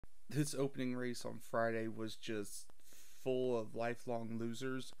This opening race on Friday was just full of lifelong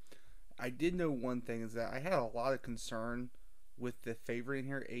losers. I did know one thing is that I had a lot of concern with the favorite in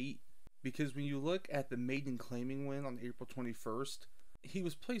here, 8, because when you look at the maiden claiming win on April 21st, he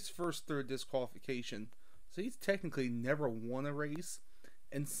was placed first through a disqualification. So he's technically never won a race.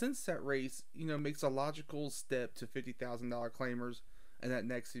 And since that race, makes a logical step to $50,000 claimers in that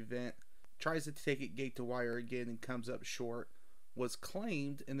next event, tries to take it gate to wire again and comes up short, was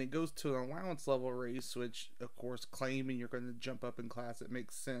claimed, and then goes to an allowance level race, which, of course, claiming you're going to jump up in class, it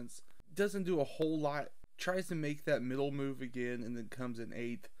makes sense. Doesn't do a whole lot, tries to make that middle move again, and then comes in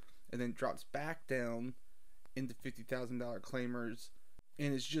 8th, and then drops back down into $50,000 claimers,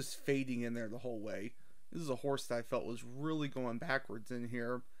 and is just fading in there the whole way. This is a horse that I felt was really going backwards in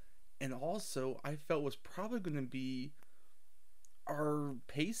here, and also I felt was probably going to be our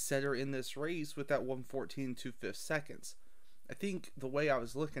pace setter in this race with that 1:14 2/5 seconds. I think the way I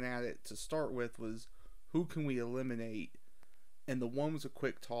was looking at it to start with was, who can we eliminate? And the one was a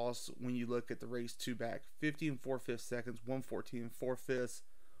quick toss when you look at the race 2 back. 50 and 4/5 seconds, 1:14 and 4/5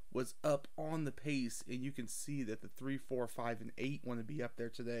 was up on the pace, and you can see that the 3, 4, 5, and 8 want to be up there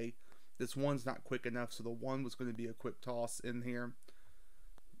today. This one's not quick enough, so the 1 was going to be a quick toss in here.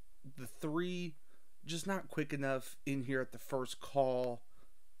 The 3, just not quick enough in here at the first call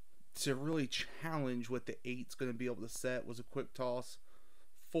to really challenge what the 8's going to be able to set, was a quick toss.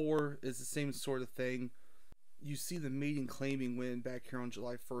 4 is the same sort of thing. You see the maiden claiming win back here on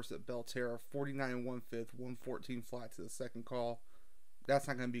July 1st at Belterra, 49 and 1/5, 1:14 flat to the second call. That's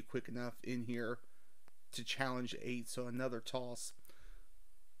not going to be quick enough in here to challenge 8, so another toss.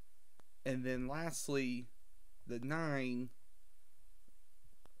 And then lastly, the 9,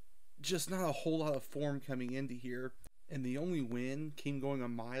 just not a whole lot of form coming into here. And the only win came going a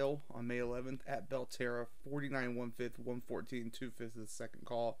mile on May 11th at Belterra, 49 1/5, 1:14 2/5 the second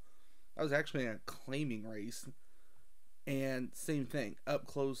call. That was actually a claiming race. And same thing, up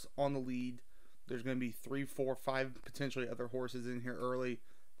close on the lead. There's going to be 3, 4, 5 potentially other horses in here early.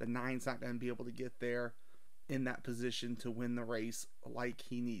 The 9's not going to be able to get there in that position to win the race like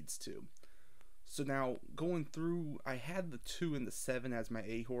he needs to. So now going through, I had the 2 and the 7 as my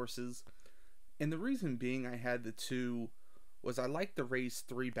A horses. And the reason being I had the 2 was I liked the race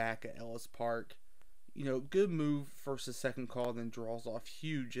 3 back at Ellis Park. Good move first to second call, then draws off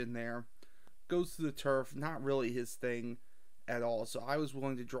huge in there. Goes to the turf, not really his thing at all. So I was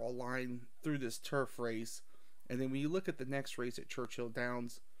willing to draw a line through this turf race. And then when you look at the next race at Churchill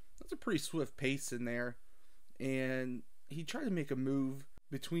Downs, that's a pretty swift pace in there. And he tried to make a move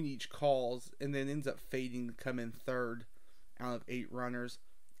between each calls and then ends up fading to come in 3rd out of 8 runners.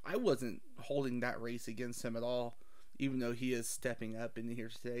 I wasn't holding that race against him at all, even though he is stepping up in here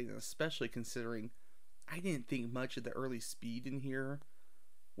today, and especially considering I didn't think much of the early speed in here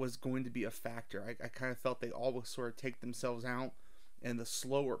was going to be a factor. I kind of felt they all would sort of take themselves out, and the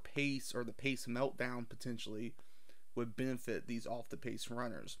slower pace or the pace meltdown potentially would benefit these off-the-pace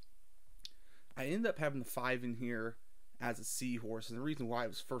runners. I ended up having the 5 in here as a C horse, and the reason why it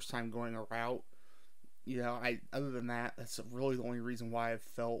was first time going a route, other than that, that's really the only reason why I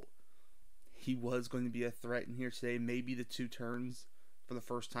felt he was going to be a threat in here today. Maybe the 2 turns for the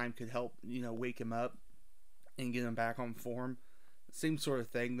first time could help, wake him up and get him back on form. Same sort of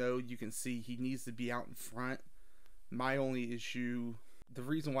thing, though. You can see he needs to be out in front. My only issue, the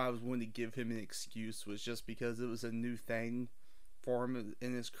reason why I was willing to give him an excuse was just because it was a new thing for him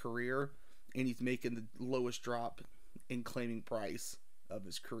in his career, and he's making the lowest drop in claiming price of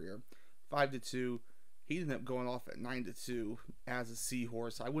his career. 5-2. He ended up going off at 9-2 as a C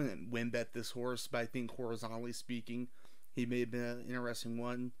horse. I wouldn't win bet this horse, but I think horizontally speaking, he may have been an interesting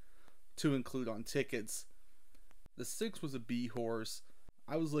one to include on tickets. The 6 was a B horse.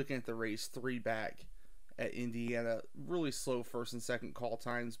 I was looking at the race 3 back at Indiana. Really slow first and second call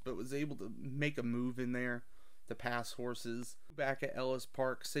times, but was able to make a move in there to pass horses. Back at Ellis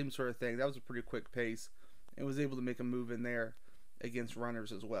Park, same sort of thing. That was a pretty quick pace, and was able to make a move in there against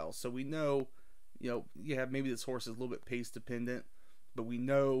runners as well. So we know, maybe this horse is a little bit pace dependent, but we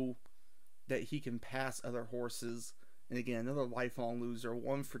know that he can pass other horses. And again, another lifelong loser,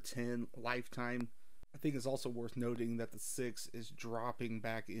 1 for 10 lifetime. I think it's also worth noting that the 6 is dropping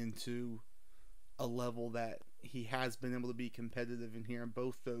back into a level that he has been able to be competitive in here. And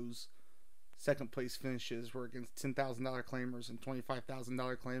both those second place finishes were against $10,000 claimers and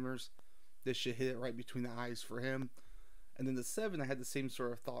 $25,000 claimers. This should hit it right between the eyes for him. And then the 7, I had the same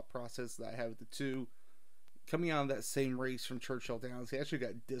sort of thought process that I had with the 2. Coming out of that same race from Churchill Downs, he actually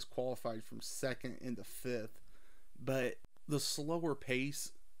got disqualified from 2nd into 5th. But the slower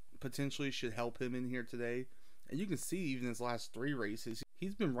pace potentially should help him in here today. And you can see even his last 3 races,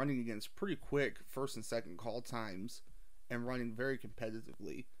 he's been running against pretty quick first and second call times and running very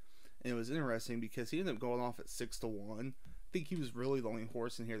competitively. And it was interesting because he ended up going off at 6-1. I think he was really the only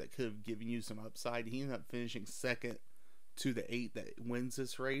horse in here that could have given you some upside. He ended up finishing second to the 8 that wins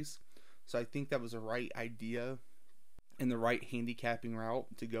this race. So I think that was the right idea and the right handicapping route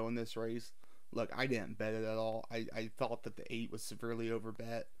to go in this race. Look, I didn't bet it at all. I thought that the 8 was severely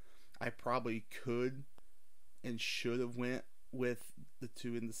overbet. I probably could and should have went with the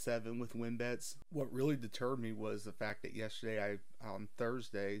 2 and the 7 with win bets. What really deterred me was the fact that yesterday, on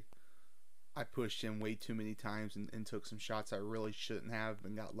Thursday, I pushed in way too many times and took some shots I really shouldn't have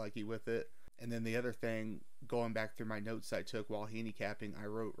and got lucky with it. And then the other thing, going back through my notes I took while handicapping, I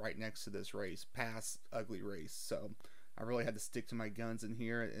wrote right next to this race, pass ugly race. So I really had to stick to my guns in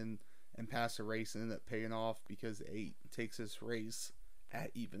here and pass the race and end up paying off because the 8 takes this race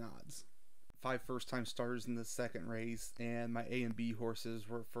at even odds. 5 first-time starters in the second race, and my A and B horses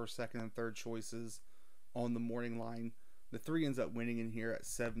were first, second, and third choices on the morning line. The 3 ends up winning in here at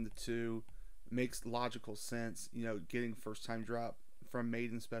 7-2. Makes logical sense, getting first-time drop from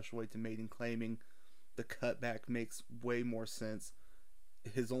maiden special weight to maiden claiming. The cutback makes way more sense.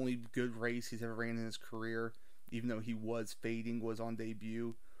 His only good race he's ever ran in his career, even though he was fading, was on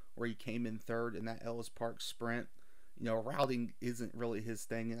debut, where he came in third in that Ellis Park sprint. Routing isn't really his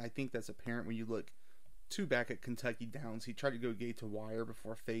thing, and I think that's apparent when you look back at Kentucky Downs. He tried to go gate to wire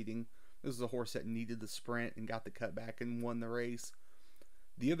before fading. This was a horse that needed the sprint and got the cutback and won the race.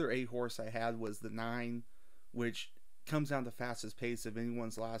 The other A horse I had was the 9, which comes down to fastest pace of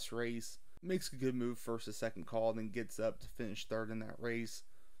anyone's last race. Makes a good move first to second call, then gets up to finish third in that race.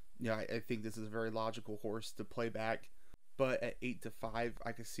 I think this is a very logical horse to play back. But at 8-5,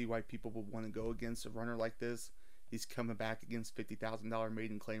 I can see why people would want to go against a runner like this. He's coming back against $50,000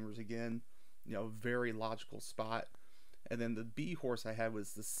 maiden claimers again. Very logical spot. And then the B horse I had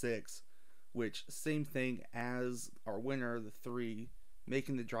was the 6, which same thing as our winner, the 3,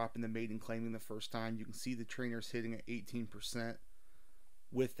 making the drop in the maiden claiming the first time. You can see the trainers hitting at 18%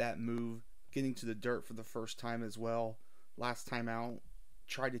 with that move, getting to the dirt for the first time as well. Last time out,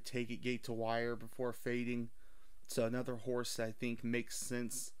 tried to take it gate to wire before fading. So another horse that I think makes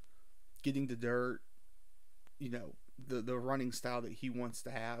sense getting to dirt. The running style that he wants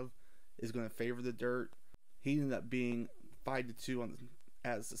to have is going to favor the dirt. He ended up being 5-2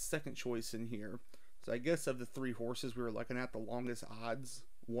 as the second choice in here. So I guess of the 3 horses we were looking at, the longest odds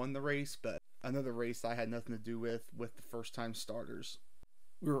won the race, but another race I had nothing to do with the first time starters.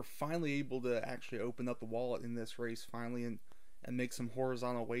 We were finally able to actually open up the wallet in this race finally and make some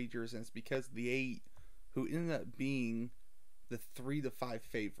horizontal wagers, and it's because of the 8, who ended up being the 3-5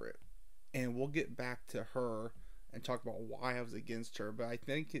 favorite. And we'll get back to her and talk about why I was against her, but I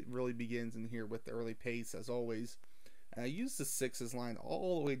think it really begins in here with the early pace as always. And I used the 6's line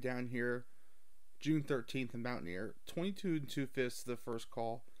all the way down here, June 13th in Mountaineer, 22 2/5 to the first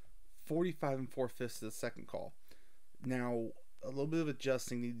call, 45 4/5 to the second call. Now, a little bit of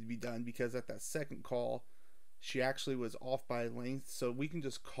adjusting needed to be done because at that second call, she actually was off by a length, so we can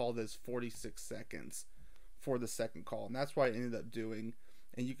just call this 46 seconds for the second call, and that's what I ended up doing.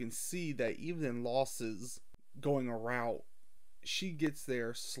 And you can see that even in losses going a route, she gets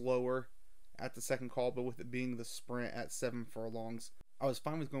there slower at the second call, but with it being the sprint at 7 furlongs, I was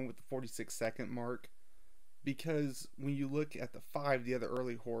fine with going with the 46-second mark because when you look at the 5, the other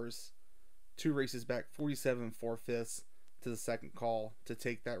early horse, 2 races back, 47 4/5 to the second call to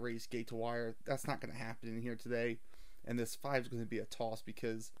take that race gate to wire. That's not going to happen in here today, and this 5 is going to be a toss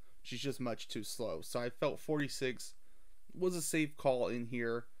because she's just much too slow. So I felt 46 was a safe call in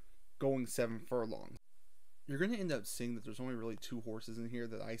here, going 7 furlongs. You're going to end up seeing that there's only really 2 horses in here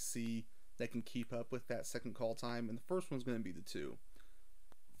that I see that can keep up with that second call time, and the first one's going to be the 2.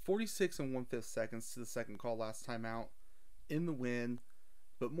 46 1/5 seconds to the second call last time out in the win,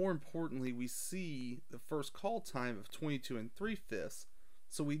 but more importantly, we see the first call time of 22 3/5,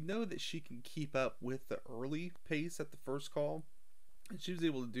 so we know that she can keep up with the early pace at the first call, and she was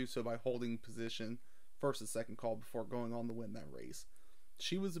able to do so by holding position first and second call before going on to win that race.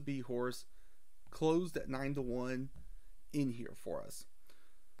 She was a B horse, closed at 9-1 in here for us.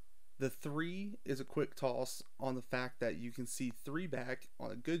 The 3 is a quick toss on the fact that you can see 3 back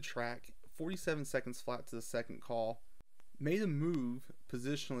on a good track, 47 seconds flat to the second call, made a move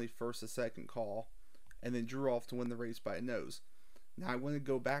positionally first to second call, and then drew off to win the race by a nose. Now I want to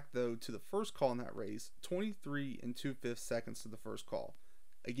go back though to the first call in that race, 23 2/5 seconds to the first call.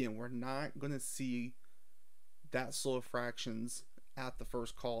 Again, we're not going to see that slow fractions at the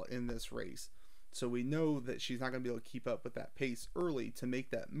first call in this race. So we know that she's not going to be able to keep up with that pace early to make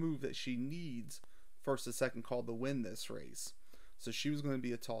that move that she needs first to second call to win this race. so she was going to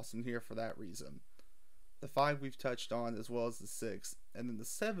be a toss in here for that reason. The 5 we've touched on, as well as the 6, and then the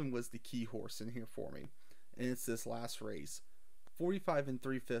 7 was the key horse in here for me, and it's this last race. 45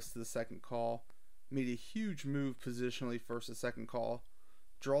 3/5 to the second call, made a huge move positionally first to second call,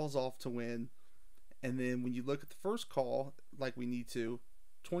 draws off to win, and then when you look at the first call, like we need to,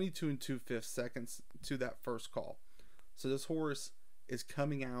 22 2/5 seconds to that first call. So this horse is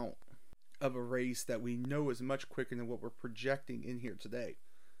coming out of a race that we know is much quicker than what we're projecting in here today.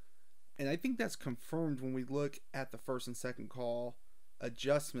 And I think that's confirmed when we look at the first and second call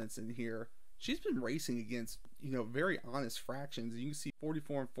adjustments in here. She's been racing against, very honest fractions. You can see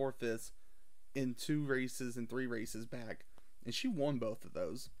 44 4/5 in 2 races and 3 races back, and she won both of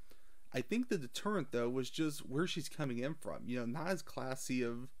those. I think the deterrent, though, was just where she's coming in from. Not as classy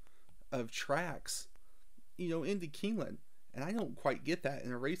of tracks, into Keeneland. And I don't quite get that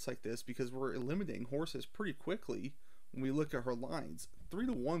in a race like this, because we're eliminating horses pretty quickly when we look at her lines.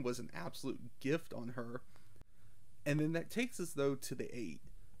 3-1 was an absolute gift on her. And then that takes us, though, to the 8,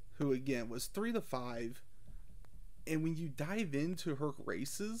 who, again, was 3-5. And when you dive into her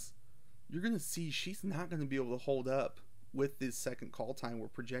races, you're going to see she's not going to be able to hold up with this second call time. We're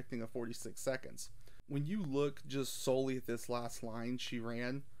projecting a 46 seconds. When you look just solely at this last line she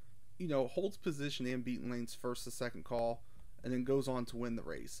ran, holds position and beaten lanes first to second call, and then goes on to win the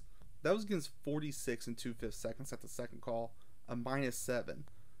race. That was against 46 2/5 seconds at the second call, a -7.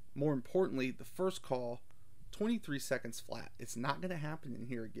 More importantly, the first call, 23 seconds flat. It's not going to happen in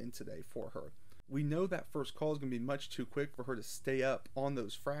here again today for her. We know that first call is going to be much too quick for her to stay up on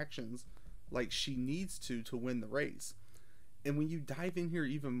those fractions like she needs to win the race. And when you dive in here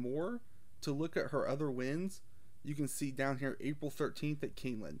even more to look at her other wins, you can see down here April 13th at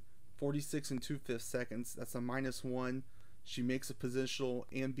Keeneland, 46 2/5 seconds. That's a -1. She makes a positional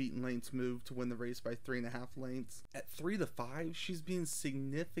and beaten lanes move to win the race by 3.5 lengths. At 3-5, she's being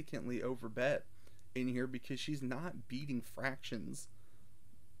significantly overbet in here because she's not beating fractions,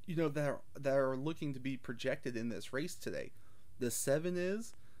 that are looking to be projected in this race today. The 7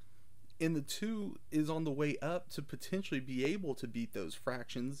 is, and the 2 is on the way up to potentially be able to beat those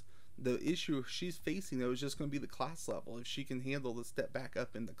fractions. The issue she's facing, though, is just going to be the class level, if she can handle the step back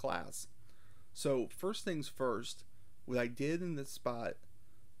up in the class. So first things first, what I did in this spot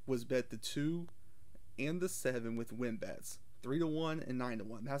was bet the 2 and the 7 with win bets, 3-1 and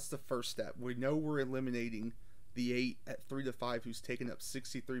 9-1. That's the first step. We know we're eliminating the 8 at 3-5, who's taken up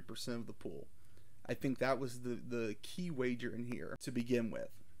 63% of the pool. I think that was the key wager in here to begin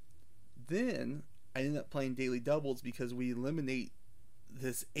with. Then I ended up playing daily doubles because we eliminate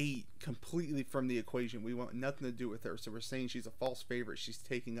this 8 completely from the equation. We want nothing to do with her. So we're saying she's a false favorite. She's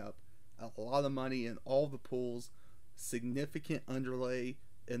taking up a lot of money in all the pools. Significant underlay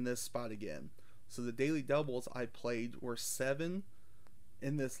in this spot again. So the daily doubles I played were 7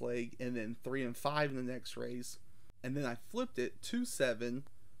 in this leg, and then 3 and 5 in the next race. And then I flipped it to 7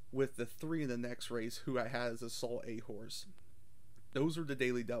 with the 3 in the next race, who I had as a sole 8 horse. Those are the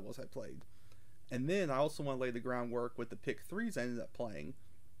daily doubles I played. And then I also want to lay the groundwork with the pick 3s I ended up playing.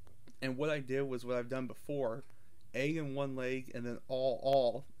 And what I did was what I've done before: A in one leg and then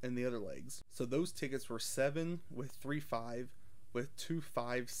all in the other legs. So those tickets were 7 with 3-5, with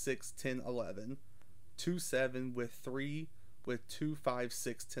 2-5, 6, 10, 11, 2-7 with 3 with 2-5,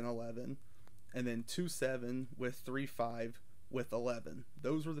 6, 10, 11, and then 2-7 with 3-5 with 11.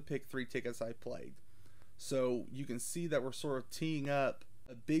 Those were the pick 3 tickets I played. So you can see that we're sort of teeing up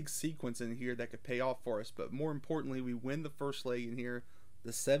a big sequence in here that could pay off for us. But more importantly, we win the first leg in here.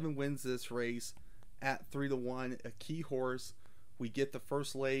 The 7 wins this race at 3-1, a key horse. We get the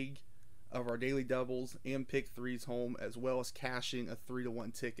first leg of our daily doubles and pick 3s home, as well as cashing a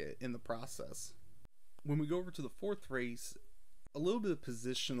 3-1 ticket in the process. When we go over to the 4th race, a little bit of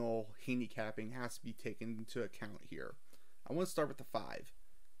positional handicapping has to be taken into account here. I want to start with the 5.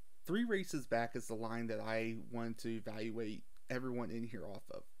 3 races back is the line that I wanted to evaluate everyone in here off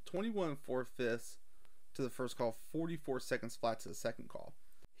of. 21 4/5 to the first call, 44 seconds flat to the second call.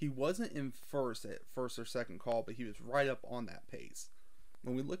 He wasn't in first at first or second call, but he was right up on that pace.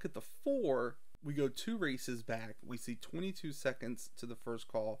 When we look at the 4, we go 2 races back. We see 22 seconds to the first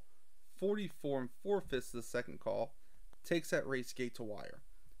call, 44 4/5 to the second call, takes that race gate to wire.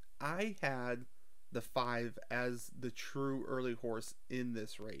 I had the 5 as the true early horse in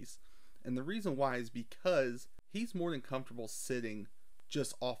this race. And the reason why is because he's more than comfortable sitting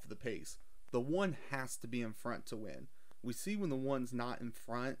just off the pace. The 1 has to be in front to win. We see when the 1's not in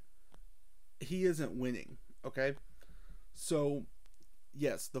front, he isn't winning, okay? So,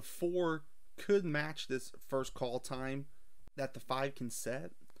 yes, the 4 could match this first call time that the 5 can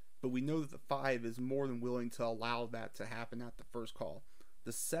set, but we know that the 5 is more than willing to allow that to happen at the first call.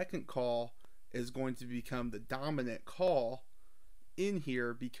 The second call is going to become the dominant call in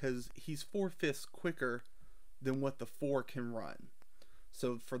here because he's 4/5 quicker than what the 4 can run.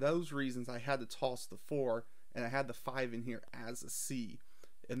 So for those reasons, I had to toss the 4, and I had the 5 in here as a C.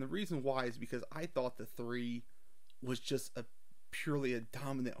 And the reason why is because I thought the 3 was just purely a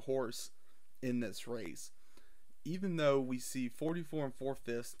dominant horse in this race. Even though we see 44 and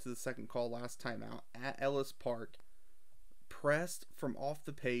 4/5 to the second call last time out at Ellis Park, pressed from off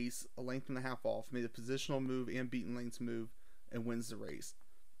the pace, a length and a half off, made a positional move and beaten lanes move, and wins the race.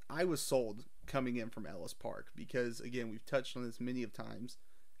 I was sold coming in from Ellis Park because, again, we've touched on this many of times.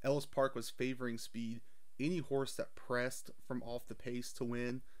 Ellis Park was favoring speed. Any horse that pressed from off the pace to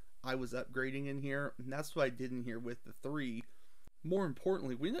win, I was upgrading in here, and that's what I did in here with the 3. More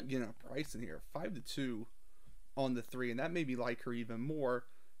importantly, we ended up getting a price in here, 5-2 on the 3, and that made me like her even more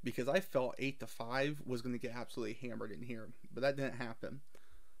because I felt 8-5 was going to get absolutely hammered in here, but that didn't happen.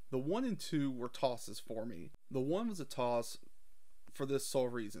 The 1 and 2 were tosses for me. The 1 was a toss for this sole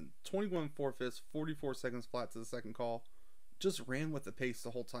reason. 21 4/5, 44 seconds flat to the second call. Just ran with the pace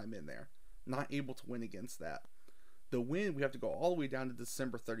the whole time in there. Not able to win against that. The win, we have to go all the way down to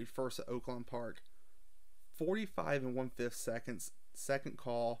December 31st at Oakland Park. 45 and 1/5 seconds, second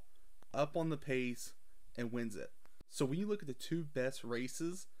call, up on the pace, and wins it. So when you look at the 2 best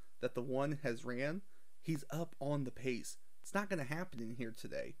races that the 1 has ran, he's up on the pace. It's not going to happen in here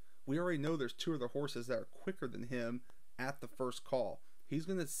today. We already know there's 2 other horses that are quicker than him at the first call. He's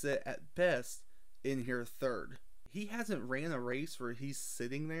going to sit at best in here 3rd. He hasn't ran a race where he's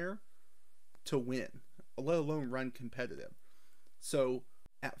sitting there to win, let alone run competitive. So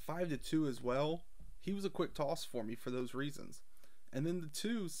at 5-2 as well, he was a quick toss for me for those reasons. And then the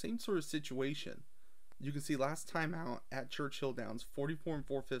 2, same sort of situation. You can see last time out at Churchill Downs, 44 and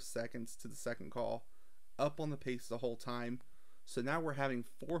 4/5 seconds to the second call, up on the pace the whole time. So now we're having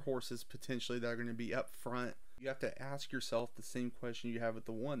 4 horses potentially that are going to be up front. You have to ask yourself the same question you have with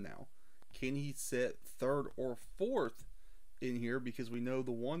the 1 now. Can he sit 3rd or 4th in here, because we know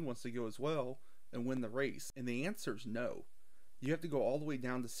the 1 wants to go as well and win the race? And the answer is no. You have to go all the way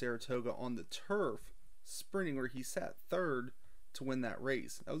down to Saratoga on the turf sprinting where he sat 3rd to win that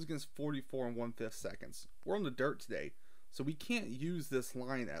race. That was against 44 and 1/5 seconds. We're on the dirt today, so we can't use this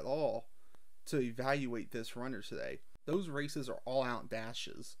line at all to evaluate this runner today. Those races are all out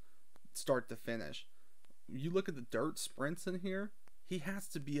dashes, start to finish. You look at the dirt sprints in here, he has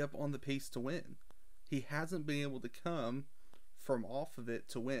to be up on the pace to win. He hasn't been able to come from off of it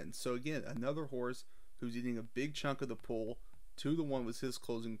to win. So again, another horse who's eating a big chunk of the pool. 2-1 was his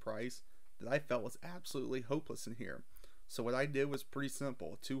closing price that I felt was absolutely hopeless in here. So what I did was pretty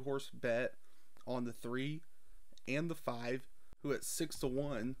simple. A 2-horse bet on the 3 and the 5, who at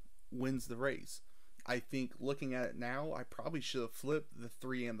 6-1 wins the race. I think looking at it now, I probably should have flipped the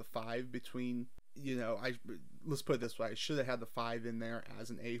 3 and the 5 between, let's put it this way, I should have had the 5 in there as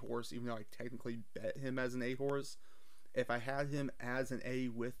an A horse, even though I technically bet him as an A horse. If I had him as an A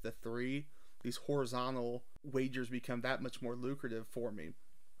with the 3, these horizontal wagers become that much more lucrative for me.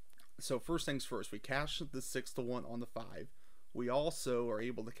 So first things first, we cashed the 6-1 on the 5. We also are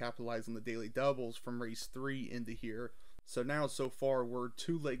able to capitalize on the daily doubles from race 3 into here. So now so far we're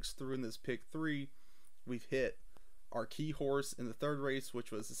 2 legs through in this pick 3. We've hit our key horse in the 3rd race,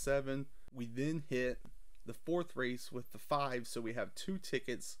 which was the 7. We then hit the 4th race with the 5, so we have 2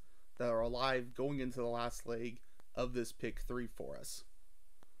 tickets that are alive going into the last leg of this pick 3 for us.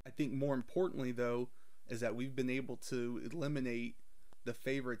 I think more importantly though is that we've been able to eliminate the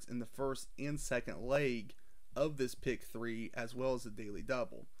favorites in the 1st and 2nd leg of this pick 3, as well as the daily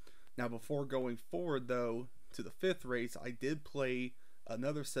double. Now before going forward though to the 5th race, I did play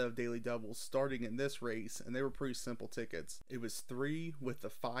another set of daily doubles starting in this race, and they were pretty simple tickets. It was 3 with the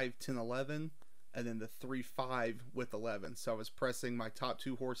 5, 10, 11, and then the 3, 5 with 11. So I was pressing my top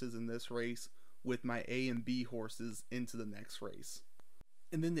 2 horses in this race with my A and B horses into the next race.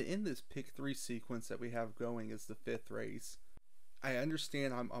 And then to end this pick 3 sequence that we have going is the 5th race. I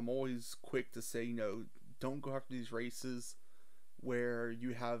understand I'm always quick to say, don't go after these races where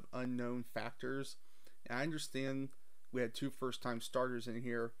you have unknown factors. And I understand we had 2 first-time starters in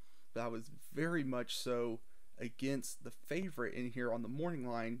here, but I was very much so against the favorite in here on the morning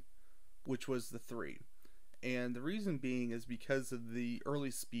line, which was the 3. And the reason being is because of the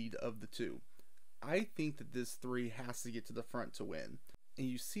early speed of the 2. I think that this 3 has to get to the front to win. And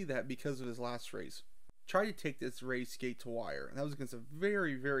you see that because of his last race. Tried to take this race gate to wire, and that was against a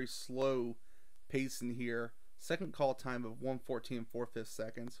very, very slow pace in here. Second call time of 1:14 4/5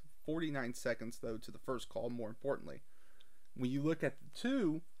 seconds. 49 seconds though to the first call, more importantly. When you look at the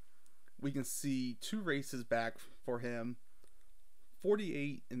 2, we can see 2 races back for him.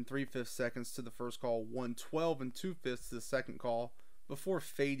 48 and 3/5 seconds to the first call, 112 and 2/5 to the second call, before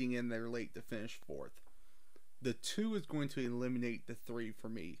fading in there late to finish 4th. The 2 is going to eliminate the 3 for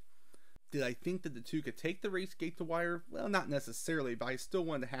me. Did I think that the 2 could take the race gate to wire? Well, not necessarily, but I still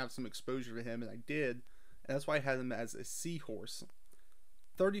wanted to have some exposure to him, and I did. And that's why I had him as a C horse.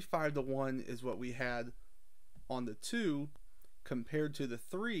 35-1 is what we had on the 2, compared to the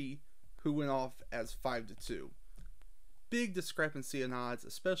 3, who went off as 5-2. Big discrepancy in odds,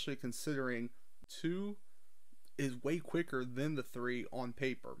 especially considering 2 is way quicker than the 3 on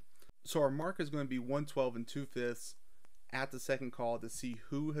paper. So our mark is going to be 112 and 2/5 at the second call to see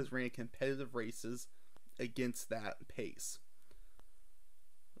who has ran competitive races against that pace.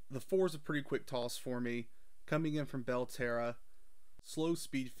 The 4 is a pretty quick toss for me, coming in from Belterra, slow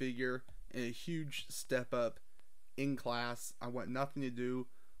speed figure, and a huge step up in class. I want nothing to do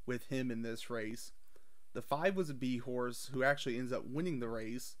with him in this race. The 5 was a B horse who actually ends up winning the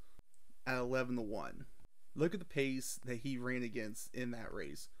race at 11-1. Look at the pace that he ran against in that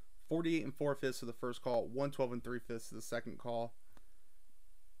race. 48 and 4/5 to the first call, 112 and 3/5 to the second call.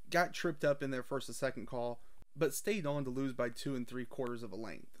 Got tripped up in their first and second call, but stayed on to lose by 2 3/4 of a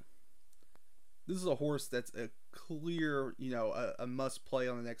length. This is a horse that's a clear, a must play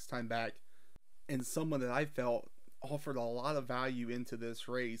on the next time back, and someone that I felt offered a lot of value into this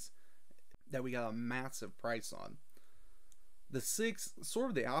race that we got a massive price on. The 6, sort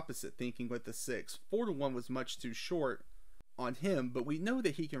of the opposite thinking with the 6. 4-1 was much too short on him, but we know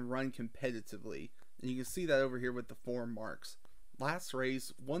that he can run competitively, and you can see that over here with the form marks. Last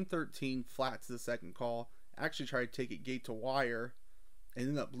race, 113 flat to the second call, actually tried to take it gate to wire, and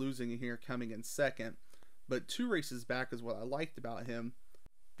ended up losing here, coming in second. But 2 races back is what I liked about him,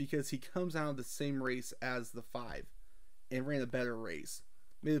 because he comes out of the same race as the 5 and ran a better race.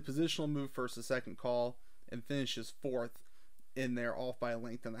 Made a positional move first to second call and finishes 4th in there, off by a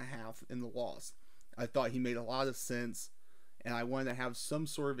length and a half in the loss. I thought he made a lot of sense, and I wanted to have some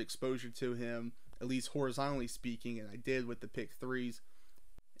sort of exposure to him, at least horizontally speaking, and I did with the pick 3s.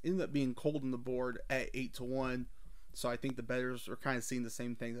 Ended up being cold on the board at 8-1, so I think the bettors are kind of seeing the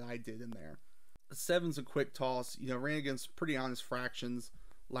same thing that I did in there. 7's a quick toss, ran against pretty honest fractions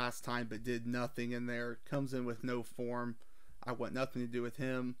last time, but did nothing in there. Comes in with no form. I want nothing to do with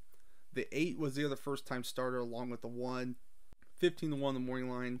him. The 8 was the other first time starter along with the 1. 15-1 the morning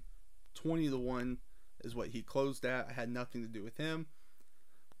line. 20-1 is what he closed at. I had nothing to do with him.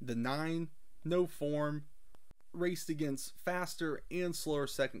 The 9, no form. Raced against faster and slower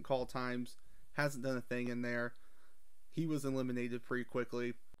second call times. Hasn't done a thing in there. He was eliminated pretty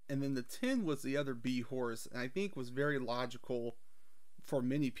quickly. And then the 10 was the other B horse, and I think was very logical for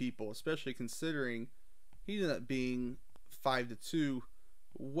many people, especially considering he ended up being 5-2,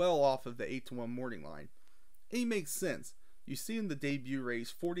 well off of the 8-1 morning line. And he makes sense. You see in the debut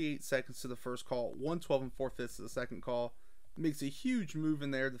race, 48 seconds to the first call, 112 and 4/5 to the second call. Makes a huge move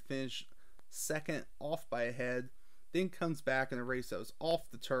in there to finish second, off by a head. Then comes back in a race that was off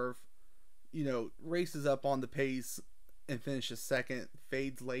the turf. Races up on the pace and finishes second.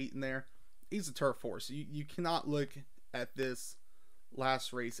 Fades late in there. He's a turf horse. You cannot look at this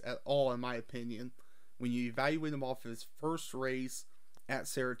last race at all, in my opinion. When you evaluate him off his first race at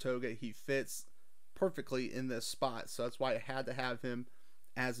Saratoga, he fits perfectly in this spot, so that's why I had to have him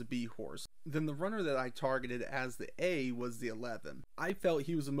as a B horse. Then the runner that I targeted as the A was the 11. I felt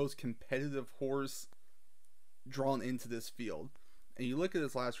he was the most competitive horse drawn into this field. And you look at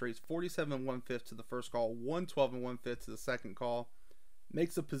his last race, 47 and 1/5 to the first call, 112 and 1/5 to the second call.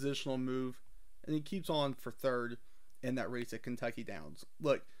 Makes a positional move, and he keeps on for 3rd in that race at Kentucky Downs.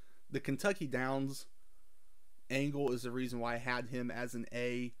 Look, the Kentucky Downs angle is the reason why I had him as an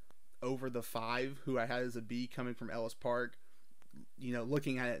A over the 5, who I had as a B coming from Ellis Park.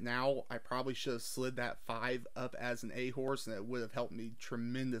 Looking at it now, I probably should have slid that 5 up as an A horse, and it would have helped me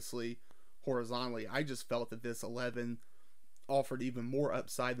tremendously horizontally. I just felt that this 11 offered even more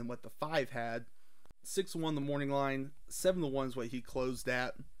upside than what the 5 had. 6-1 the morning line, 7-1 is what he closed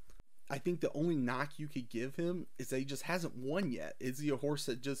at. I think the only knock you could give him is that he just hasn't won yet. Is he a horse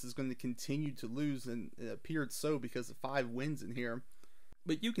that just is going to continue to lose? And it appeared so because the 5 wins in here.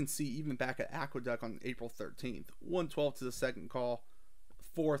 But you can see even back at Aqueduct on April 13th, 112 to the second call,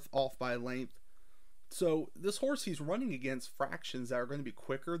 4th off by a length. So this horse, he's running against fractions that are going to be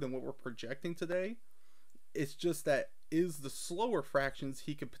quicker than what we're projecting today. It's just that is the slower fractions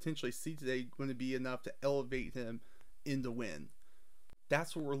he could potentially see today going to be enough to elevate him in the win.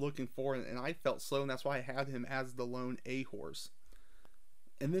 That's what we're looking for, and I felt slow, and that's why I had him as the lone A horse.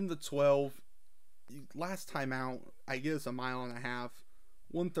 And then the 12, last time out, I guess a mile and a half,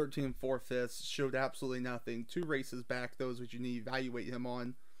 113 4/5 showed absolutely nothing. 2 races back, those which you need to evaluate him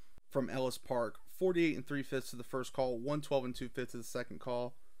on from Ellis Park. 48 3/5 to the first call, 112 2/5 to the second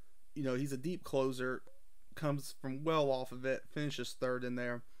call. You know, he's a deep closer, comes from well off of it, finishes third in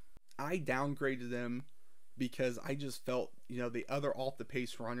there. I downgraded him because I just felt, you know, the other off the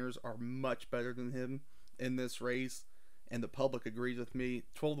pace runners are much better than him in this race, and the public agrees with me.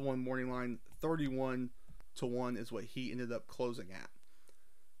 12-1 morning line, 31-1 is what he ended up closing at.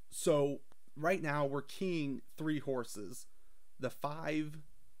 So right now we're keying 3 horses, the 5,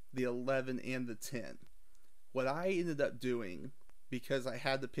 the 11, and the 10. What I ended up doing, because I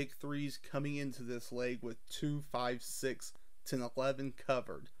had the pick 3s coming into this leg with 2, 5, 6, 10, 11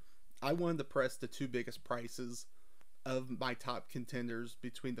 covered, I wanted to press the 2 biggest prices of my top contenders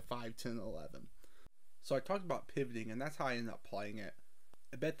between the 5, 10, and 11. So I talked about pivoting, and that's how I ended up playing it.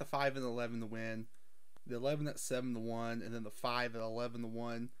 I bet the 5 and 11 to win, the 11 at 7-1, and then the 5 at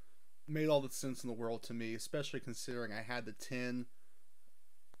 11-1. Made all the sense in the world to me, especially considering I had the 10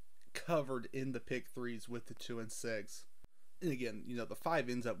 covered in the pick 3s with the 2 and 6. And again, you know, the 5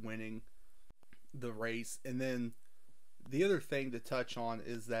 ends up winning the race. And then the other thing to touch on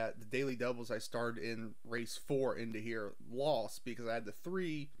is that the daily doubles I started in race 4 into here lost because I had the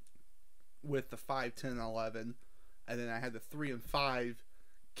 3 with the 5, 10, and 11, and then I had the 3 and 5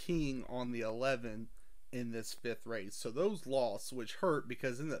 keying on the 11 in this 5th race. So those lost, which hurt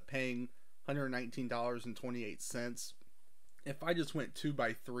because I ended up paying $119.28. If I just went 2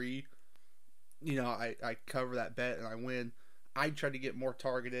 by 3, you know, I cover that bet and I win. I try to get more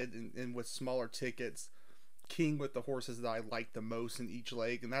targeted and with smaller tickets, keying with the horses that I like the most in each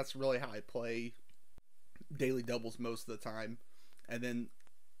leg, and that's really how I play daily doubles most of the time. And then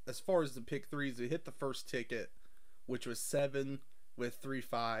as far as the pick 3s, we hit the first ticket, which was 7 with 3,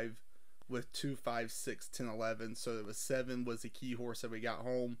 5 with 2, 5, 6, 10, 11. So it was 7 was the key horse that we got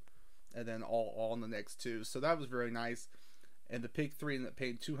home, and then all on the next 2. So that was very nice. And the pick 3 ended up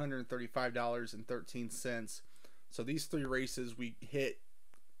paying $235.13. So these 3 races, we hit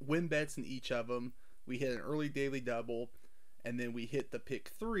win bets in each of them. We hit an early daily double, and then we hit the pick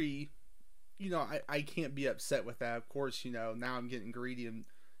 3. You know, I can't be upset with that. Of course, you know, now I'm getting greedy and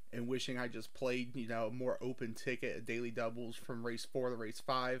wishing I just played, you know, more open ticket at daily doubles from race 4 to race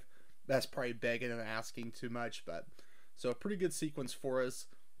 5. That's probably begging and asking too much, but so a pretty good sequence for us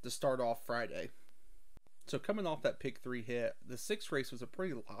to start off Friday. So coming off that pick 3 hit, the 6th race was a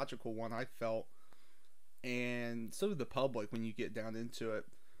pretty logical one, I felt, and so did the public when you get down into it.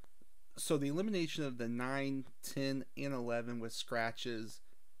 So the elimination of the 9, 10, and 11 with scratches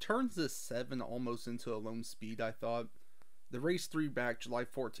turns this 7 almost into a lone speed, I thought. The race 3 back July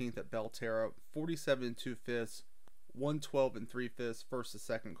 14th at Belterra, 47 2/5, 112 3/5 first to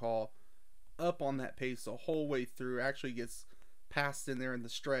second call. Up on that pace the whole way through, actually gets passed in there in the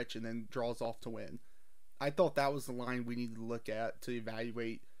stretch and then draws off to win. I thought that was the line we needed to look at to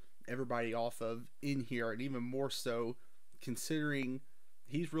evaluate everybody off of in here, and even more so considering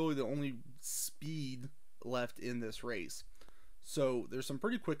he's really the only speed left in this race. So there's some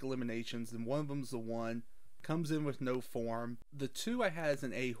pretty quick eliminations, and one of them's the 1, comes in with no form. The 2 I had as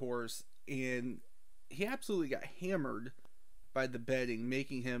an A horse, and he absolutely got hammered by the betting,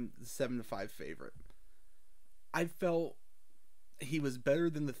 making him the 7-5 favorite. I felt he was better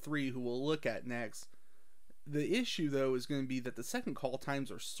than the 3, who we'll look at next. The issue, though, is going to be that the second call times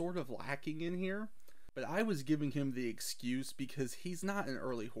are sort of lacking in here, but I was giving him the excuse because he's not an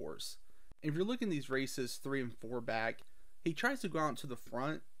early horse. If you're looking at these races 3 and 4 back, he tries to go out to the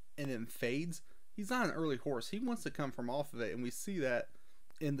front and then fades. He's not an early horse. He wants to come from off of it, and we see that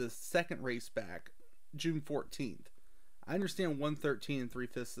in the 2nd race back, June 14th. I understand 113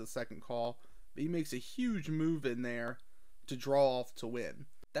 3/5 the second call, but he makes a huge move in there to draw off to win.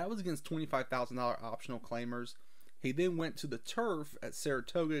 That was against $25,000 optional claimers. He then went to the turf at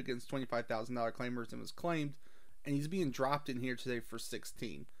Saratoga against $25,000 claimers and was claimed, and he's being dropped in here today for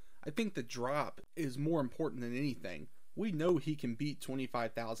 16. I think the drop is more important than anything. We know he can beat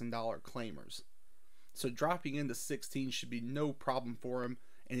 $25,000 claimers. So dropping into 16 should be no problem for him,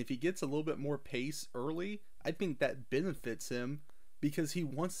 and if he gets a little bit more pace early, I think that benefits him because he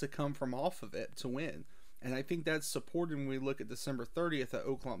wants to come from off of it to win. And I think that's supported when we look at December 30th at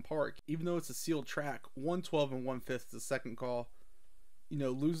Oakland Park. Even though it's a sealed track, 112 1/5 the second call, you know,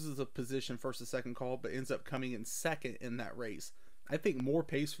 loses a position first to second call, but ends up coming in second in that race. I think more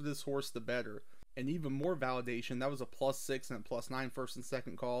pace for this horse, the better. And even more validation, that was a +6 and a +9 first and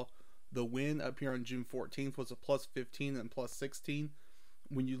second call. The win up here on June 14th was a +15 and +16.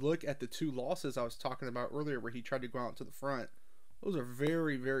 When you look at the 2 losses I was talking about earlier where he tried to go out to the front, those are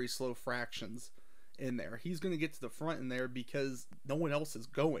very, very slow fractions. in there. He's going to get to the front in there because no one else is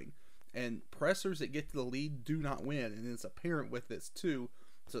going. And pressers that get to the lead do not win, and it's apparent with this too.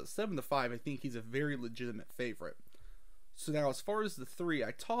 So at 7-5, I think he's a very legitimate favorite. So now as far as the 3,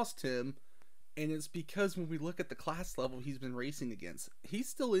 I tossed him, and it's because when we look at the class level he's been racing against, he's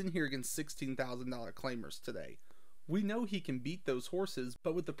still in here against $16,000 claimers today. We know he can beat those horses,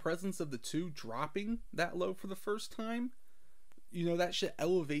 but with the presence of the 2 dropping that low for the first time, you know, that should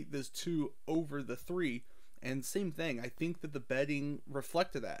elevate this 2 over the 3. And same thing, I think that the betting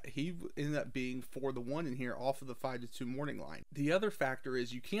reflected that. He ended up being 4-1 in here off of the 5-2 morning line. The other factor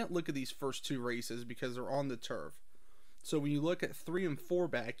is you can't look at these first 2 races because they're on the turf. So when you look at 3 and 4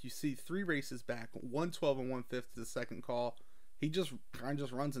 back, you see 3 races back, 112 and 1/5 to the second call. He just kind of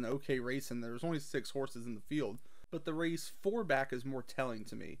just runs an okay race, and there's only 6 horses in the field. But the race 4 back is more telling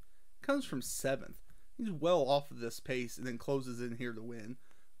to me. Comes from 7th. He's well off of this pace and then closes in here to win.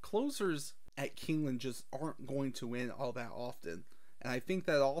 Closers at Keeneland just aren't going to win all that often. And I think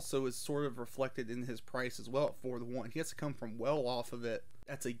that also is sort of reflected in his price as well at 4-1. He has to come from well off of it.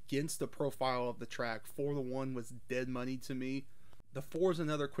 That's against the profile of the track. 4-1 was dead money to me. The 4 is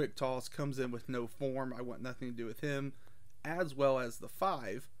another quick toss, comes in with no form. I want nothing to do with him, as well as the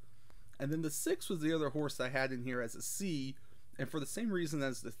 5. And then the 6 was the other horse I had in here as a C. And for the same reason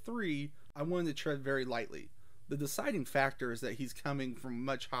as the 3, I wanted to tread very lightly. The deciding factor is that he's coming from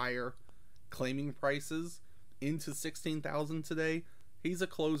much higher claiming prices into 16,000 today. He's a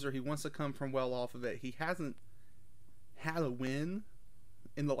closer. He wants to come from well off of it. He hasn't had a win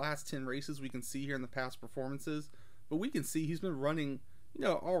in the last 10 races we can see here in the past performances, but we can see he's been running, you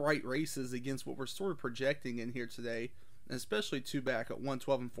know, all right races against what we're sort of projecting in here today, and especially 2 back at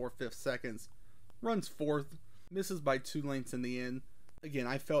 112 and 4/5 seconds. Runs 4th, misses by 2 lengths in the end. Again,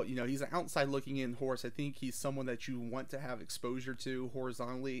 I felt, you know, he's an outside looking in horse. I think he's someone that you want to have exposure to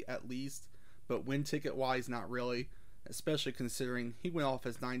horizontally at least, but win ticket wise, not really, especially considering he went off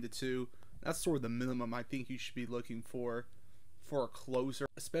as 9-2. That's sort of the minimum I think you should be looking for a closer,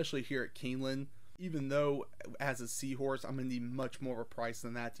 especially here at Keeneland. Even though as a seahorse, I'm going to need much more of a price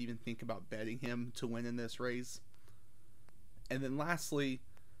than that to even think about betting him to win in this race. And then lastly,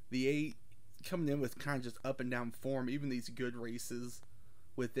 the 8 coming in with kind of just up and down form. Even these good races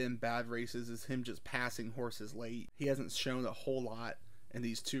within bad races is him just passing horses late. He hasn't shown a whole lot in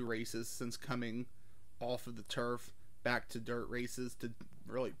these 2 races since coming off of the turf back to dirt races to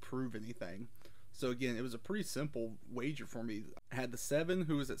really prove anything. So again, it was a pretty simple wager for me. I had the 7,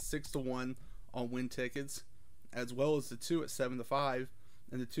 who was at 6-1 on win tickets, as well as the 2 at 7-5,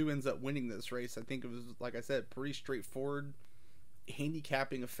 and the 2 ends up winning this race. I think it was, like I said, pretty straightforward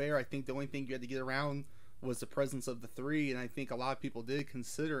handicapping affair. I think the only thing you had to get around was the presence of the 3, and I think a lot of people did,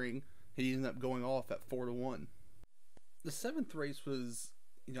 considering he ended up going off at 4-1. The 7th race was,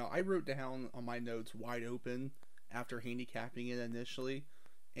 you know, I wrote down on my notes wide open after handicapping it initially,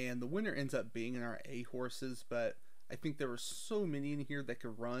 and the winner ends up being in our A horses, but I think there were so many in here that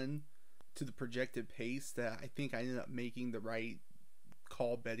could run to the projected pace that I think I ended up making the right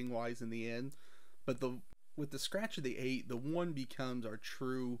call betting wise in the end. But with the scratch of the 8, the 1 becomes our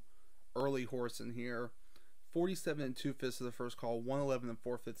true early horse in here. 47 2/5 of the first call, 111 and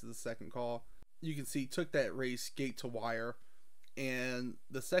 4/5 of the second call. You can see took that race gate to wire, and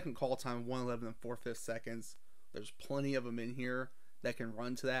the second call time 111 and 4/5 seconds. There's plenty of them in here that can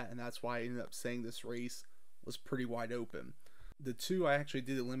run to that, and that's why I ended up saying this race was pretty wide open. The 2 I actually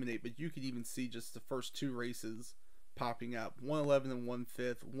did eliminate, but you could even see just the first 2 races popping up. 111 and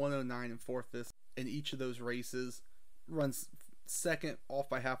 1/5, 109 and 4/5 in each of those races. Runs second off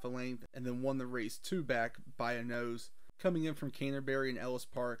by half a length, and then won the race 2 back by a nose. Coming in from Canterbury and Ellis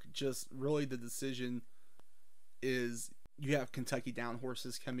Park, just really the decision is you have Kentucky down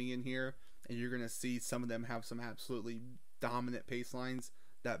horses coming in here, and you're going to see some of them have some absolutely dominant pace lines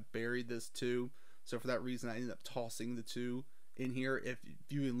that buried this 2. So for that reason, I ended up tossing the 2 in here. If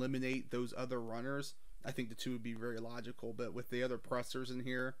you eliminate those other runners, I think the 2 would be very logical. But with the other pressers in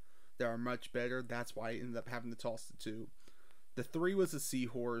here that are much better, that's why I ended up having to toss the 2. The 3 was a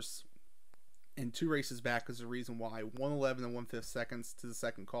seahorse, and 2 races back is the reason why. 111 and 1/5 seconds to the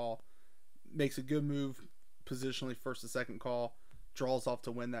second call. Makes a good move positionally first to second call. Draws off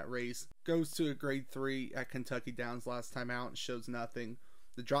to win that race. Goes to a grade 3 at Kentucky Downs last time out and shows nothing.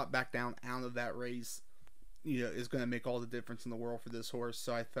 The drop back down out of that race, you know, is going to make all the difference in the world for this horse.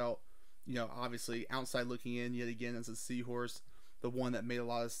 So I felt, you know, obviously outside looking in yet again as a seahorse, the one that made a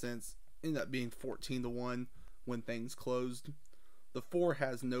lot of sense ended up being 14-1 when things closed. The 4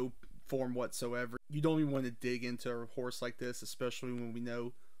 has no form whatsoever. You don't even want to dig into a horse like this, especially when we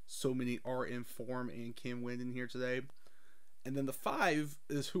know so many are in form and can win in here today. And then the 5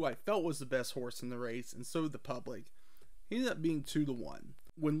 is who I felt was the best horse in the race, and so did the public. He ended up being 2-1.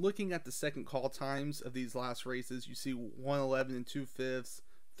 When looking at the second call times of these last races, you see 111 and 2/5,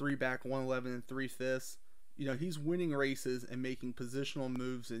 3 back 111 and 3/5. You know, he's winning races and making positional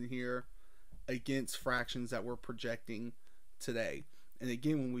moves in here against fractions that we're projecting today. And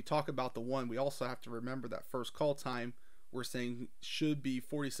again, when we talk about the 1, we also have to remember that first call time we're saying should be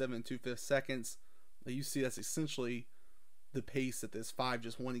 47 and 2/5 seconds. You see that's essentially the pace that this 5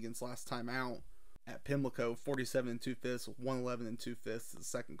 just won against last time out at Pimlico. 47 and 2/5, 111 and 2/5 the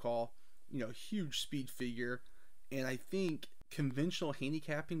second call. You know, huge speed figure. And I think conventional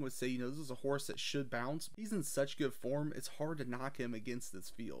handicapping would say, you know, this is a horse that should bounce. He's in such good form, it's hard to knock him against this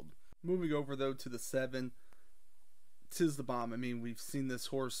field. Moving over though to the 7, Tis the Bomb. I mean, we've seen this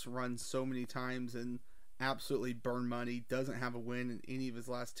horse run so many times and absolutely burn money. Doesn't have a win in any of his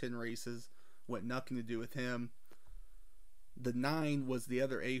last 10 races. Went nothing to do with him. The 9 was the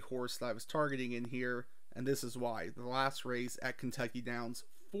other A horse that I was targeting in here, and this is why. The last race at Kentucky Downs,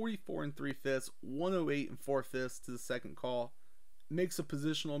 44 and 3/5, 108 and 4/5 to the second call. Makes a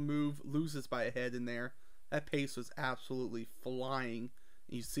positional move, loses by a head in there. That pace was absolutely flying.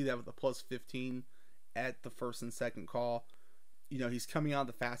 And you see that with the plus 15 at the first and second call. You know, he's coming out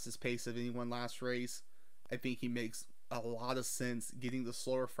the fastest pace of anyone last race. I think he makes a lot of sense getting the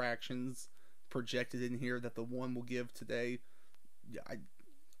slower fractions projected in here that the 1 will give today.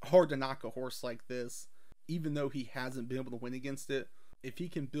 Hard to knock a horse like this, even though he hasn't been able to win against it. If he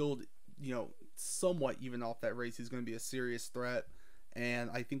can build, you know, somewhat even off that race, he's going to be a serious threat. And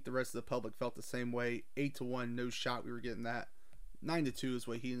I think the rest of the public felt the same way. 8-1, no shot we were getting that. 9-2 is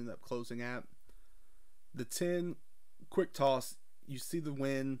what he ended up closing at. The 10, quick toss. You see the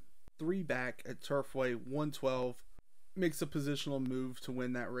win. 3 back at Turfway, 112. Makes a positional move to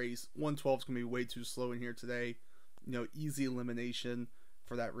win that race. 112 is going to be way too slow in here today. You know, easy elimination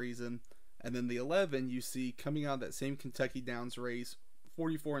for that reason. And then the 11, you see coming out of that same Kentucky Downs race,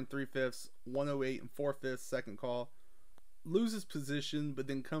 44 and 3/5, 108 and 4/5 second call. Loses position, but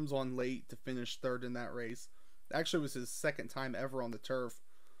then comes on late to finish 3rd in that race. Actually, it was his 2nd time ever on the turf.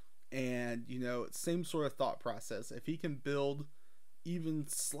 And, you know, same sort of thought process. If he can build even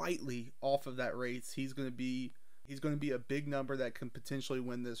slightly off of that race, he's going to be a big number that can potentially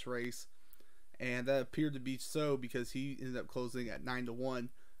win this race. And that appeared to be so because he ended up closing at 9-1.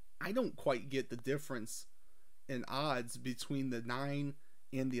 I don't quite get the difference in odds between the 9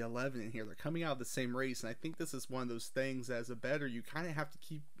 and the 11 in here. They're coming out of the same race, and I think this is one of those things as a bettor you kind of have to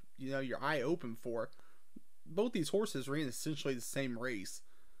keep, you know, your eye open for. Both these horses ran essentially the same race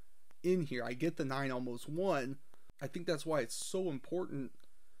in here. I get the 9 almost won. I think that's why it's so important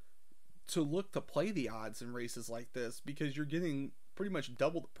to look to play the odds in races like this, because you're getting pretty much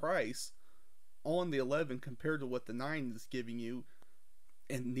double the price on the 11 compared to what the 9 is giving you.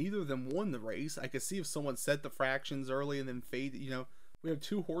 And neither of them won the race. I could see if someone set the fractions early and then faded. You know, we have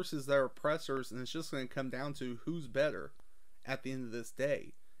 2 horses that are pressers, and it's just going to come down to who's better at the end of this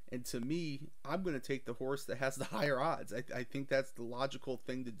day. And to me, I'm going to take the horse that has the higher odds. I think that's the logical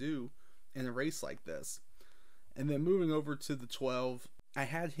thing to do in a race like this. And then moving over to the 12, I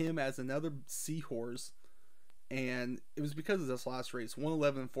had him as another seahorse, and it was because of this last race.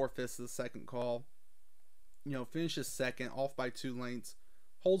 111 and 4/5 the second call. You know, finishes 2nd, off by 2 lengths.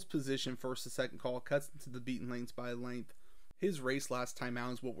 Holds position first to second call, cuts into the beaten lanes by a length. His race last time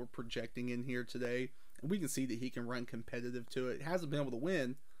out is what we're projecting in here today. And we can see that he can run competitive to it. Hasn't been able to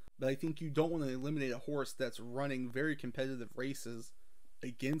win, but I think you don't want to eliminate a horse that's running very competitive races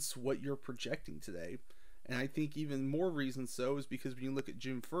against what you're projecting today. And I think even more reason so is because when you look at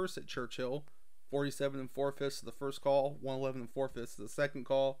June 1st at Churchill, 47 and 4/5 to the first call, 111 and 4/5 to the second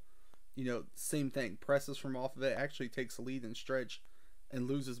call. You know, same thing. Presses from off of it, actually takes a lead and stretch and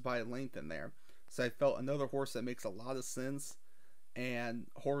loses by a length in there. So I felt another horse that makes a lot of sense. And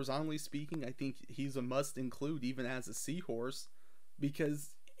horizontally speaking, I think he's a must include even as a seahorse,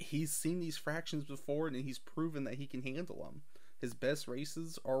 because he's seen these fractions before and he's proven that he can handle them. His best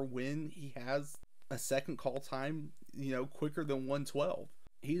races are when he has a second call time, you know, quicker than 112.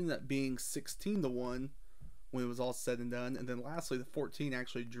 He ended up being 16-1 when it was all said and done. And then lastly, the 14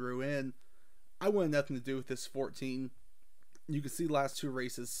 actually drew in. I wanted nothing to do with this 14. You can see the last 2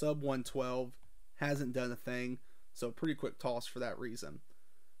 races, sub 112, hasn't done a thing. So a pretty quick toss for that reason.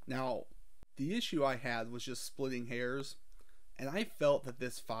 Now, the issue I had was just splitting hairs. And I felt that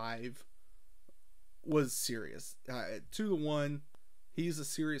this 5 was serious. 2-1, he's a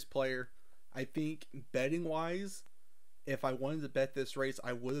serious player. I think betting wise, if I wanted to bet this race,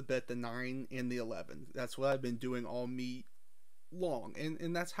 I would have bet the 9 and the 11. That's what I've been doing all meet long.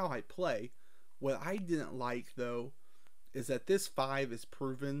 And that's how I play. What I didn't like, though, is that this 5 is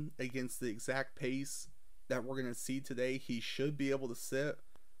proven against the exact pace that we're going to see today. He should be able to sit,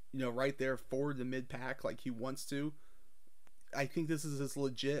 right there forward to mid pack like he wants to. I think this is as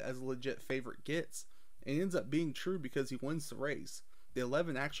legit favorite gets. And it ends up being true because he wins the race. The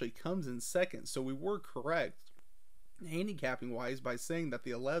 11 actually comes in second, so we were correct handicapping wise by saying that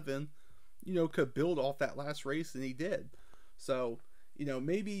the 11, could build off that last race, and he did. So,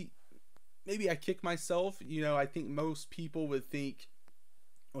 maybe I kick myself. I think most people would think,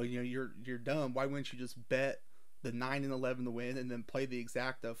 well, you're dumb. Why wouldn't you just bet the 9 and 11 to win and then play the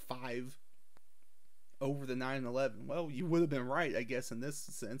exact of 5 over the 9 and 11? Well, you would have been right, I guess, in this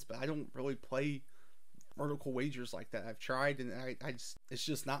sense, but I don't really play vertical wagers like that. I've tried, and it's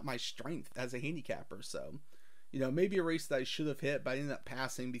just not my strength as a handicapper. So, maybe a race that I should have hit, but I ended up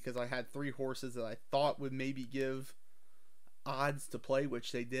passing because I had 3 horses that I thought would maybe give odds to play,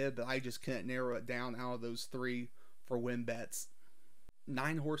 which they did, but I just couldn't narrow it down out of those 3 for win bets.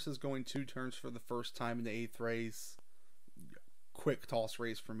 9 horses going 2 turns for the first time in the 8th race. Quick toss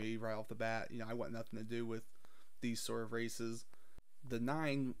race for me right off the bat. I want nothing to do with these sort of races. The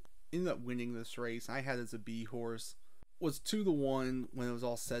 9 ended up winning this race. I had as a B horse. Was 2-1 when it was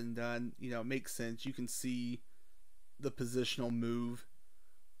all said and done. It makes sense. You can see the positional move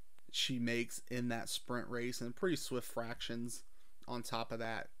she makes in that sprint race and pretty swift fractions on top of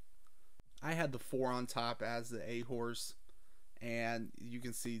that. I had the 4 on top as the A horse, and you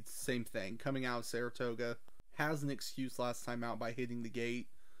can see same thing coming out of Saratoga. Has an excuse last time out by hitting the gate,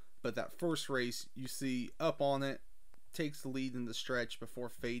 but that first race you see up on it, takes the lead in the stretch before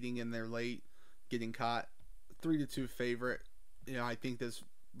fading in there late, getting caught. 3-2 favorite. I think this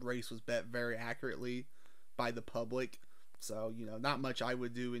race was bet very accurately by the public. So, not much I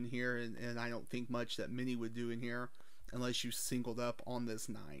would do in here, and I don't think much that many would do in here unless you singled up on this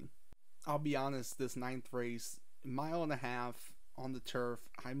 9. I'll be honest, this 9th race, 1.5 miles on the turf,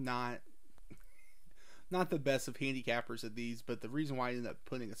 I'm not the best of handicappers at these, but the reason why I ended up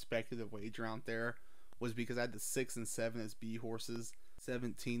putting a speculative wager out there was because I had the 6 and 7 as B horses,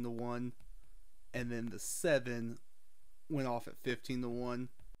 17-1, and then the 7 went off at 15-1.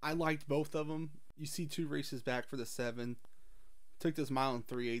 I liked both of them. You see 2 races back for the 7. Took this 1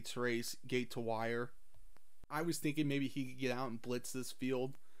 3/8 race, gate to wire. I was thinking maybe he could get out and blitz this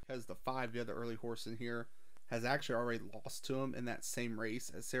field because the 5, the other early horse in here, has actually already lost to him in that same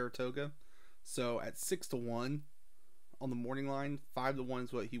race at Saratoga. So at 6-1 on the morning line, 5-1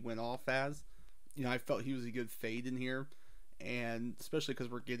 is what he went off as. I felt he was a good fade in here, and especially because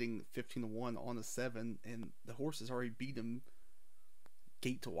we're getting 15-1 on the 7, and the horse has already beat him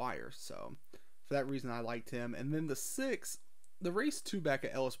gate to wire. So for that reason, I liked him. And then the 6, the race 2 back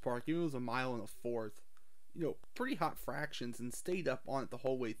at Ellis Park, even though it was 1 1/4, pretty hot fractions and stayed up on it the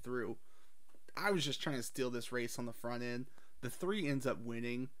whole way through. I was just trying to steal this race on the front end. The 3 ends up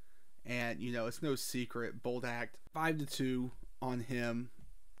winning, and it's no secret. Bold Act 5-2 on him.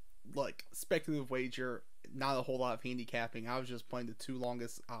 Like, speculative wager, not a whole lot of handicapping. I was just playing the 2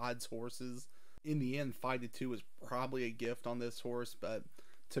 longest odds horses. In the end, 5-2 was probably a gift on this horse, but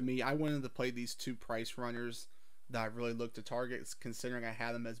to me, I wanted to play these 2 price runners that I really looked to target, considering I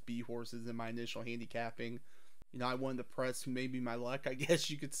had them as B horses in my initial handicapping. I wanted to press maybe my luck, I guess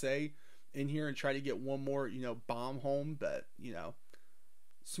you could say, in here and try to get one more, bomb home, but,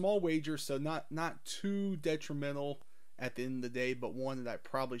 small wager, so not too detrimental at the end of the day, but one that I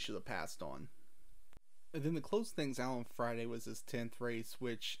probably should have passed on. And then to close things out on Friday was this 10th race,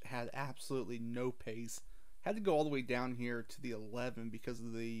 which had absolutely no pace. Had to go all the way down here to the 11 because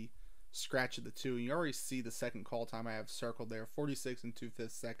of the scratch of the 2. And you already see the second call time I have circled there. 46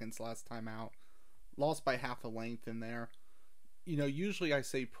 2/5 seconds last time out. Lost by half a length in there. Usually I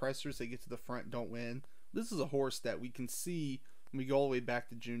say pressers that get to the front don't win. This is a horse that we can see when we go all the way back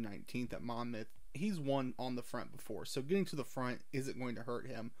to June 19th at Monmouth. He's won on the front before, so getting to the front isn't going to hurt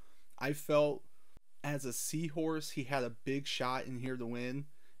him. I felt as a seahorse he had a big shot in here to win,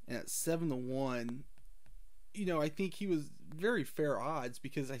 and at 7-1, I think he was very fair odds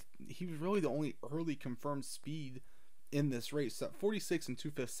because he was really the only early confirmed speed in this race. So at 46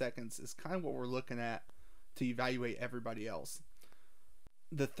 2/5 seconds is kind of what we're looking at to evaluate everybody else.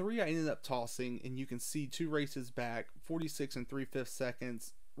 The 3 I ended up tossing, and you can see 2 races back, 46 3/5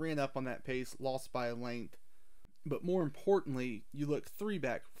 seconds, ran up on that pace, lost by a length. But more importantly, you look 3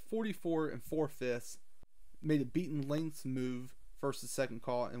 back, 44 4/5, made a beaten lengths move first to second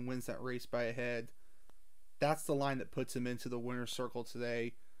call and wins that race by a head. That's the line that puts him into the winner's circle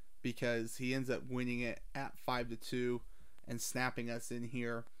today, because he ends up winning it at 5-2 and snapping us in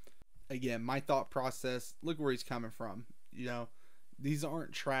here. Again, my thought process, look where he's coming from. These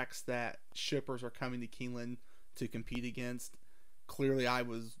aren't tracks that shippers are coming to Keeneland to compete against. Clearly, I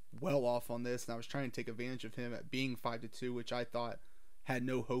was well off on this, and I was trying to take advantage of him at being 5-2, which I thought had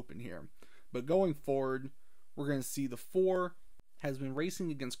no hope in here. But going forward, we're going to see the 4 has been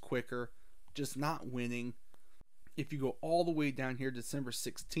racing against Quicker, just not winning. If you go all the way down here, December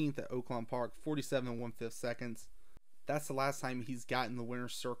 16th at Oaklawn Park, 47 1/5 seconds. That's the last time he's gotten the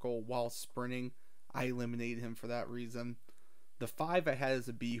winner's circle while sprinting. I eliminated him for that reason. The 5 I had as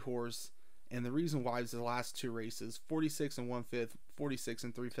a B horse, and the reason why was the last 2 races, 46 1/5, 46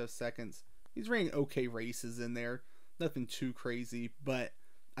 3/5 seconds. He's running okay races in there, nothing too crazy, but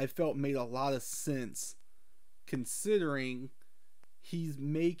I felt made a lot of sense considering he's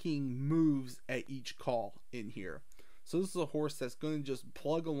making moves at each call in here. So this is a horse that's going to just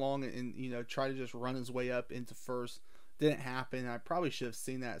plug along and try to just run his way up into first. Didn't happen. I probably should have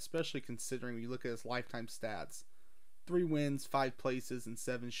seen that, especially considering when you look at his lifetime stats. 3 wins, 5 places, and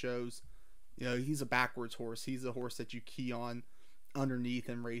 7 shows. He's a backwards horse. He's a horse that you key on underneath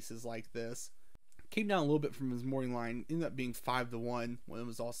in races like this. Came down a little bit from his morning line. Ended up being 5-1 when it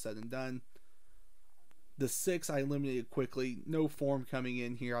was all said and done. The 6 I eliminated quickly. No form coming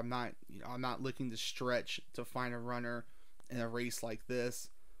in here. I'm not looking to stretch to find a runner in a race like this.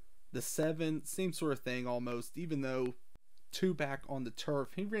 The 7, same sort of thing almost. Even though 2 back on the turf,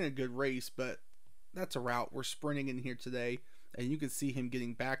 he ran a good race, but that's a route. We're sprinting in here today, and you can see him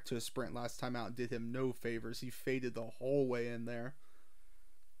getting back to a sprint last time out did him no favors. He faded the whole way in there.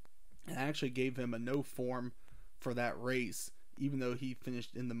 And I actually gave him a no form for that race, even though he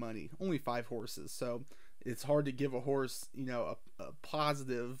finished in the money. Only 5 horses, so it's hard to give a horse, a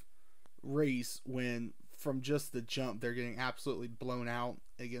positive race when from just the jump they're getting absolutely blown out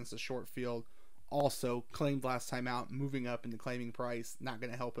against a short field. Also, claimed last time out, moving up in the claiming price, not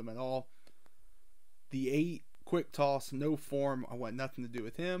going to help him at all. The 8, quick toss, no form. I want nothing to do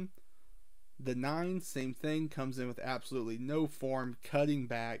with him. The 9, same thing, comes in with absolutely no form, cutting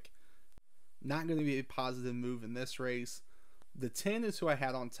back. Not going to be a positive move in this race. The 10 is who I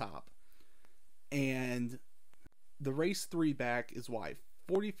had on top. And the race 3 back is why.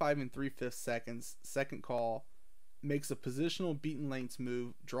 45 3/5 seconds, second call, makes a positional beaten lengths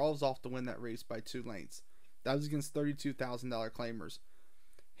move, draws off to win that race by 2 lengths. That was against $32,000 claimers.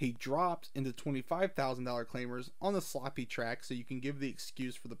 He dropped into $25,000 claimers on the sloppy track, so you can give the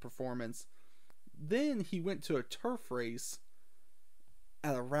excuse for the performance. Then he went to a turf race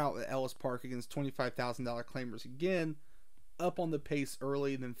at a route at Ellis Park against $25,000 claimers again, up on the pace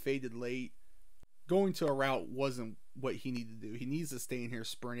early, then faded late. Going to a route wasn't what he needed to do. He needs to stay in here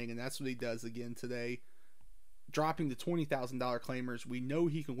sprinting, and that's what he does again today. Dropping to $20,000 claimers, we know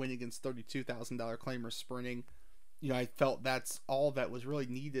he can win against $32,000 claimers sprinting. I felt that's all that was really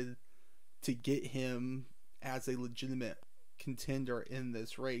needed to get him as a legitimate contender in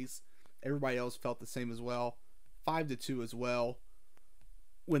this race. Everybody else felt the same as well. 5-2 as well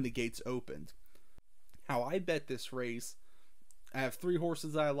when the gates opened. How I bet this race, I have 3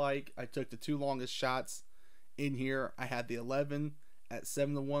 horses I like. I took the 2 longest shots in here. I had the 11 at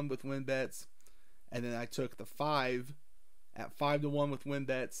 7-1 with win bets, and then I took the 5 at 5-1 with win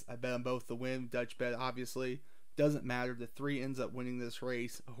bets. I bet on both the win, Dutch bet obviously. Doesn't matter. The 3 ends up winning this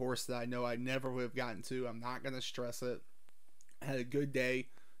race. A horse that I know I never would have gotten to. I'm not going to stress it. I had a good day.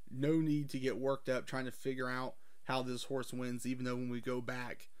 No need to get worked up trying to figure out how this horse wins, even though when we go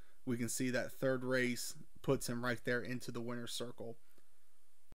back, we can see that 3rd race puts him right there into the winner's circle.